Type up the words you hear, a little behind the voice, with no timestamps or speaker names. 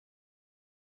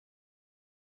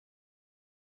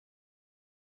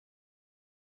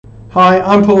Hi,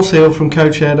 I'm Paul Seal from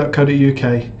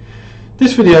codeshare.co.uk.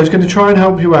 This video is going to try and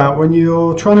help you out when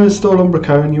you're trying to install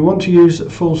Umbraco and you want to use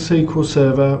full SQL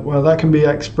Server. Well, that can be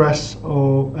Express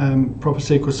or proper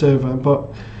SQL Server, but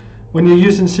when you're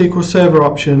using SQL Server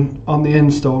option on the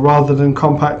install rather than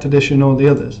Compact Edition or the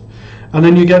others, and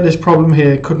then you get this problem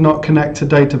here, could not connect to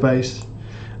database,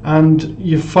 and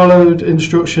you've followed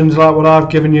instructions like what I've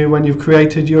given you when you've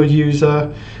created your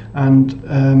user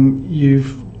and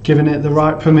you've given it the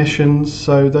right permissions.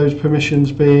 So those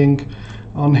permissions being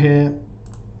on here,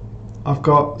 I've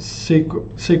got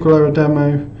SQL error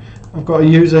demo, I've got a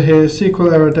user here,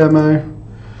 SQL error demo,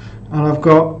 and I've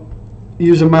got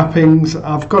user mappings.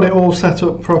 I've got it all set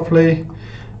up properly,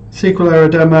 SQL error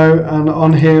demo, and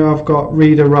on here I've got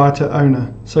reader, writer,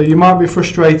 owner. So you might be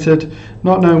frustrated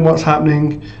not knowing what's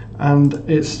happening and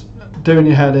it's doing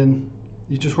your head in.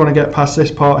 You just want to get past this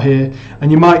part here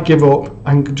and you might give up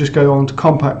and just go on to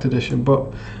Compact Edition,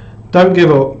 but don't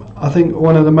give up. I think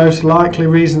one of the most likely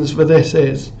reasons for this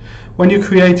is when you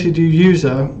created your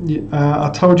user,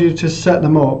 I told you to set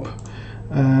them up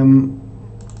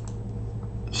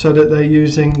so that they're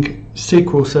using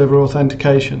SQL Server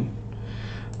Authentication,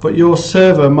 but your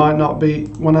server might not be,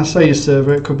 when I say your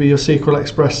server, it could be your SQL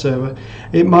Express server,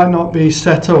 it might not be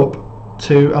set up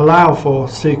to allow for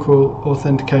SQL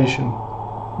Authentication,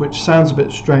 which sounds a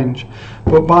bit strange,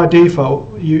 but by default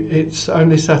it's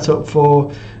only set up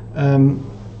for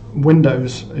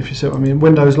Windows, if you see what I mean,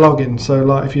 Windows login. So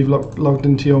like if you've logged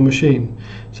into your machine.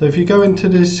 So if you go into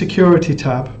the security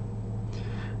tab,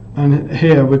 and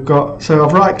here we've got, so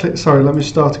I've right clicked, sorry, let me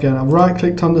start again. I've right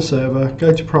clicked on the server,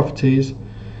 go to properties,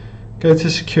 go to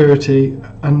security,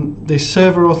 and the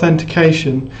server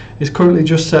authentication is currently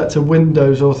just set to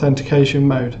Windows authentication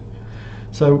mode.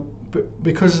 So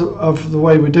because of the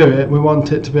way we do it, we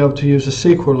want it to be able to use a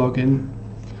SQL login.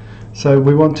 So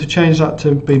we want to change that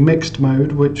to be mixed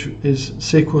mode, which is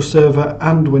SQL Server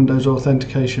and Windows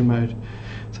Authentication mode.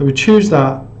 So we choose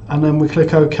that and then we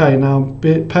click OK. Now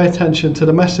pay attention to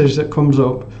the message that comes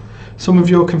up. Some of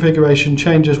your configuration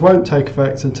changes won't take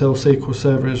effect until SQL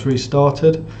Server is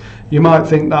restarted. You might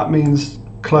think that means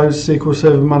close SQL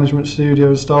Server Management Studio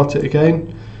and start it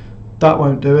again. That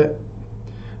won't do it.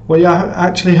 What you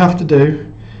actually have to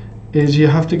do is you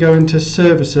have to go into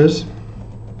Services.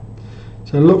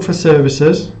 So look for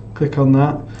Services, click on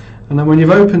that, and then when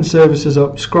you've opened Services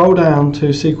up, scroll down to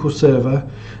SQL Server,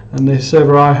 and the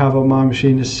server I have on my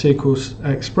machine is SQL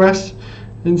Express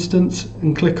instance,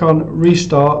 and click on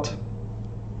Restart.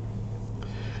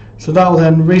 So that will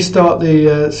then restart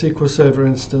the SQL Server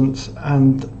instance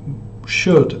and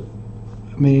should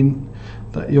mean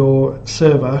that your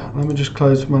server, let me just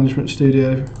close Management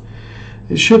Studio,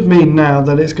 it should mean now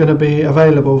that it's going to be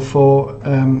available for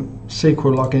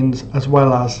SQL logins as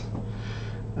well as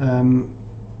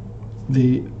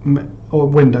the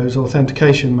Windows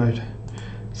Authentication mode.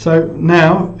 So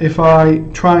now if I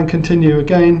try and continue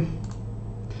again,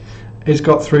 it's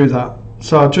got through that.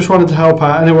 So I just wanted to help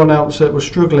out anyone else that was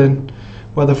struggling,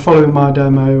 whether following my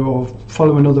demo or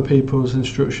following other people's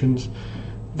instructions.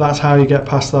 That's how you get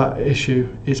past that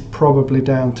issue. It's probably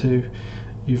down to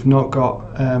you've not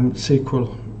got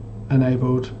SQL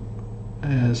enabled,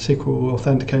 SQL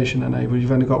Authentication enabled.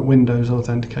 You've only got Windows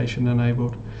Authentication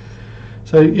enabled.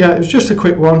 So yeah, it was just a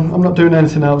quick one. I'm not doing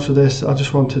anything else with this. I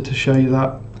just wanted to show you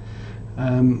that,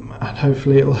 and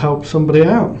hopefully it will help somebody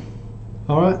out.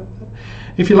 Alright,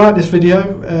 if you like this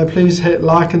video, please hit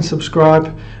like and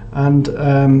subscribe, and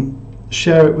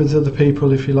share it with other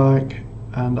people if you like,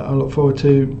 and I look forward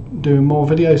to doing more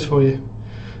videos for you.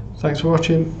 Thanks for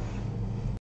watching.